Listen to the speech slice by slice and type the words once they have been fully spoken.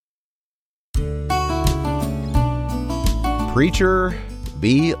Preacher,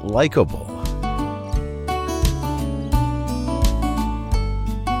 be likable.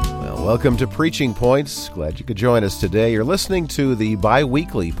 Well, welcome to Preaching Points. Glad you could join us today. You're listening to the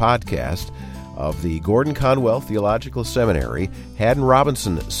bi-weekly podcast of the Gordon Conwell Theological Seminary Haddon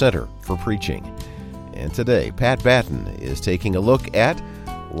Robinson Center for Preaching. And today, Pat Batten is taking a look at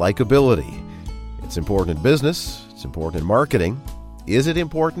likability. It's important in business. It's important in marketing. Is it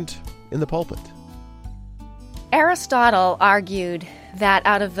important in the pulpit? Aristotle argued that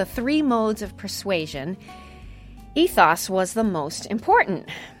out of the three modes of persuasion, ethos was the most important.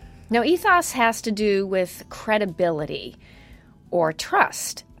 Now, ethos has to do with credibility or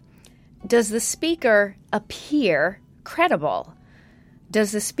trust. Does the speaker appear credible?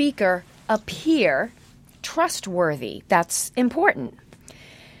 Does the speaker appear trustworthy? That's important.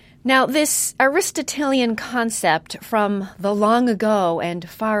 Now, this Aristotelian concept from the long ago and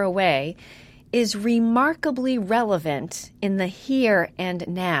far away is remarkably relevant in the here and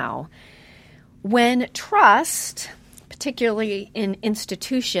now. When trust, particularly in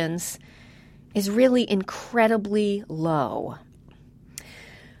institutions, is really incredibly low.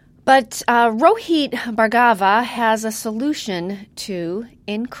 But Rohit Bhargava has a solution to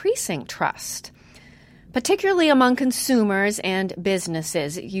increasing trust, particularly among consumers and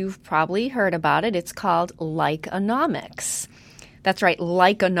businesses. You've probably heard about it. It's called Likeonomics. That's right,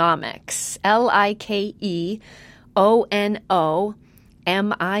 Likeonomics.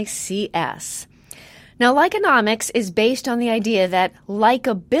 Likeonomics. Now, Likeonomics is based on the idea that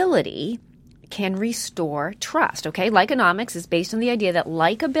likability can restore trust, okay? Likeonomics is based on the idea that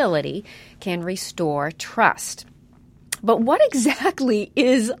likability can restore trust. But what exactly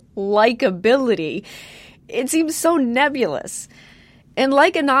is likability? It seems so nebulous. In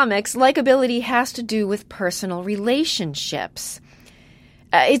Likeonomics, likability has to do with personal relationships.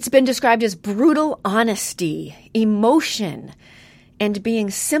 It's been described as brutal honesty, emotion, and being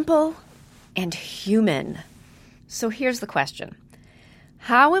simple and human. So here's the question.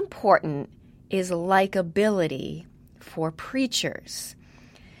 How important is likability for preachers?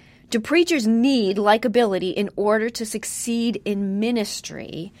 Do preachers need likability in order to succeed in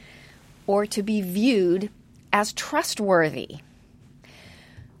ministry or to be viewed as trustworthy?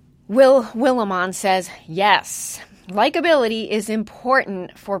 Will Willimon says, yes, likability is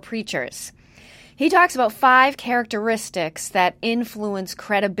important for preachers. He talks about 5 characteristics that influence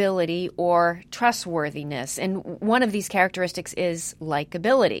credibility or trustworthiness, and one of these characteristics is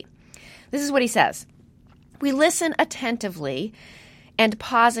likability. This is what he says. We listen attentively and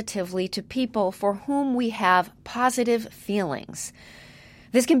positively to people for whom we have positive feelings.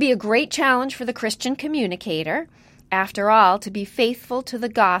 This can be a great challenge for the Christian communicator. After all, to be faithful to the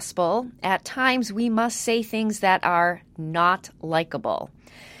gospel, at times we must say things that are not likable.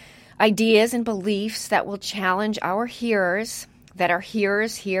 Ideas and beliefs that will challenge our hearers, that our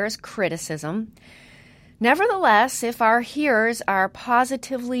hearers hear as criticism. Nevertheless, if our hearers are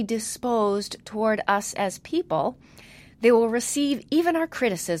positively disposed toward us as people, they will receive even our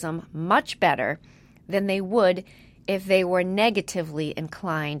criticism much better than they would if they were negatively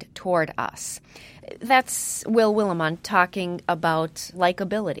inclined toward us. That's Will Willimon talking about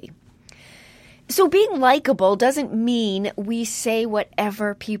likability. So being likable doesn't mean we say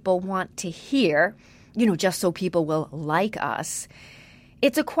whatever people want to hear, just so people will like us.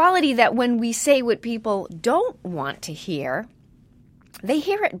 It's a quality that when we say what people don't want to hear, they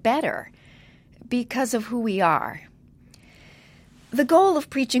hear it better because of who we are. The goal of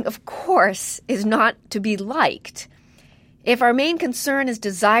preaching, of course, is not to be liked. If our main concern is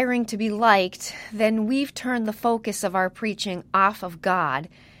desiring to be liked, then we've turned the focus of our preaching off of God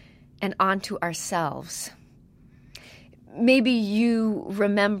and onto ourselves. Maybe you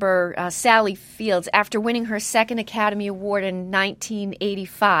remember Sally Fields after winning her second Academy Award in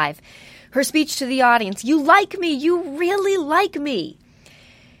 1985. Her speech to the audience, "You like me, you really like me."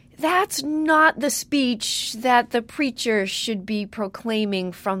 That's not the speech that the preacher should be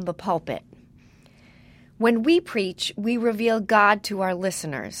proclaiming from the pulpit. When we preach, we reveal God to our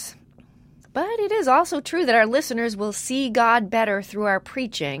listeners. But it is also true that our listeners will see God better through our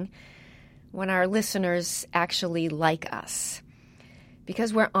preaching when our listeners actually like us.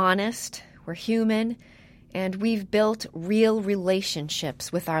 Because we're honest, we're human, and we've built real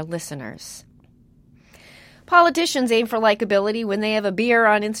relationships with our listeners. Politicians aim for likability when they have a beer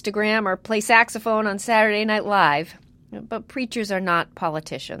on Instagram or play saxophone on Saturday Night Live. But preachers are not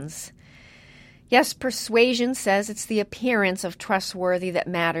politicians. Yes, persuasion says it's the appearance of trustworthy that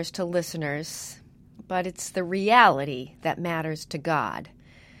matters to listeners, but it's the reality that matters to God.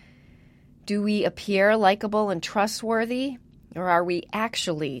 Do we appear likable and trustworthy, or are we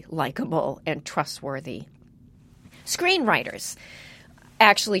actually likable and trustworthy? Screenwriters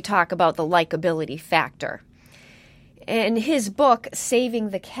actually talk about the likability factor. In his book, Saving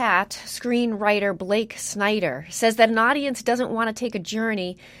the Cat, screenwriter Blake Snyder says that an audience doesn't want to take a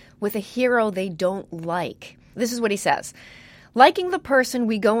journey with a hero they don't like. This is what he says. Liking the person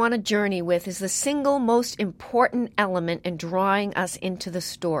we go on a journey with is the single most important element in drawing us into the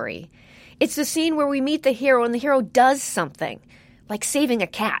story. It's the scene where we meet the hero and the hero does something, like saving a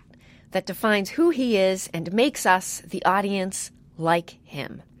cat, that defines who he is and makes us, the audience, like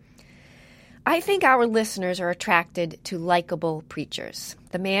him. I think our listeners are attracted to likable preachers,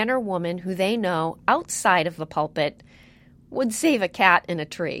 the man or woman who they know outside of the pulpit would save a cat in a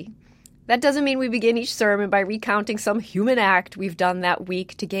tree. That doesn't mean we begin each sermon by recounting some human act we've done that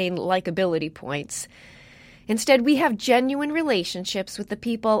week to gain likability points. Instead, we have genuine relationships with the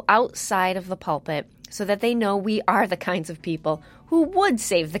people outside of the pulpit so that they know we are the kinds of people who would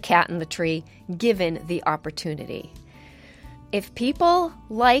save the cat in the tree given the opportunity. If people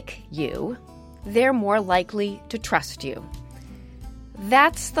like you, they're more likely to trust you.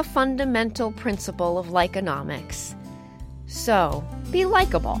 That's the fundamental principle of likeonomics. So, be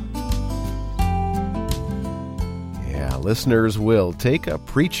likable. Yeah, listeners will take a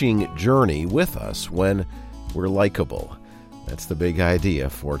preaching journey with us when we're likable. That's the big idea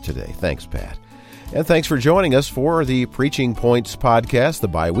for today. Thanks, Pat. And thanks for joining us for the Preaching Points podcast, the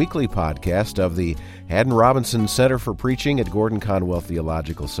biweekly podcast of the Haddon Robinson Center for Preaching at Gordon Conwell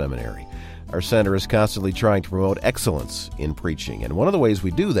Theological Seminary. Our center is constantly trying to promote excellence in preaching, and one of the ways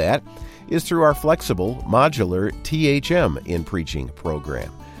we do that is through our flexible, modular THM in Preaching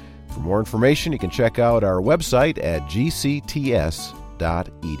program. For more information, you can check out our website at gcts.edu.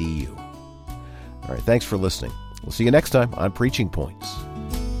 All right, thanks for listening. We'll see you next time on Preaching Points.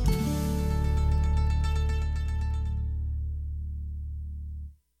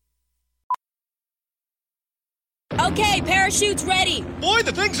 Okay, parachutes ready. Boy,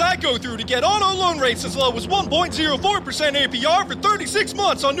 the things I go through to get auto loan rates as low as 1.04% APR for 36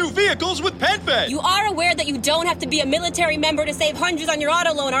 months on new vehicles with PenFed. You are aware that you don't have to be a military member to save hundreds on your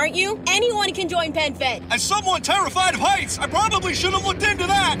auto loan, aren't you? Anyone can join PenFed. As someone terrified of heights, I probably should have looked into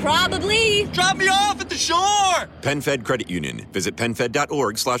that. Probably. Drop me off at the shore. PenFed Credit Union. Visit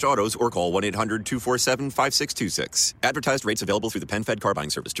PenFed.org/autos or call 1-800-247-5626. Advertised rates available through the PenFed car buying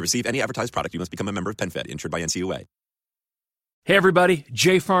service. To receive any advertised product, you must become a member of PenFed, insured by NCUA. Hey everybody,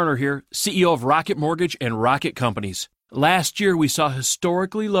 Jay Farner here, CEO of Rocket Mortgage and Rocket Companies. Last year we saw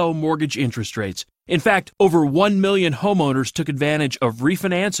historically low mortgage interest rates. In fact, over 1 million homeowners took advantage of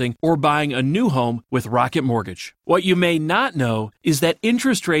refinancing or buying a new home with Rocket Mortgage. What you may not know is that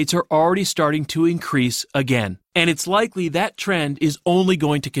interest rates are already starting to increase again, and it's likely that trend is only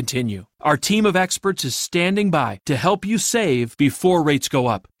going to continue. Our team of experts is standing by to help you save before rates go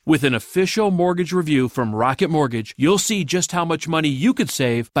up. With an official mortgage review from Rocket Mortgage, you'll see just how much money you could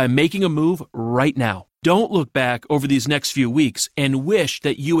save by making a move right now. Don't look back over these next few weeks and wish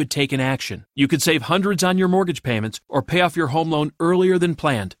that you had taken action. You could save hundreds on your mortgage payments or pay off your home loan earlier than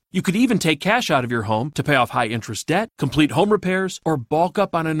planned. You could even take cash out of your home to pay off high-interest debt, complete home repairs, or bulk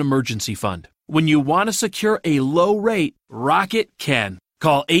up on an emergency fund. When you want to secure a low rate, Rocket can.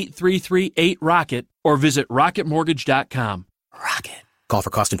 Call 833-8ROCKET or visit rocketmortgage.com. Rocket. Call for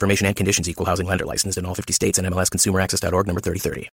cost information and conditions. Equal housing lender licensed in all 50 states and MLSConsumerAccess.org number 3030.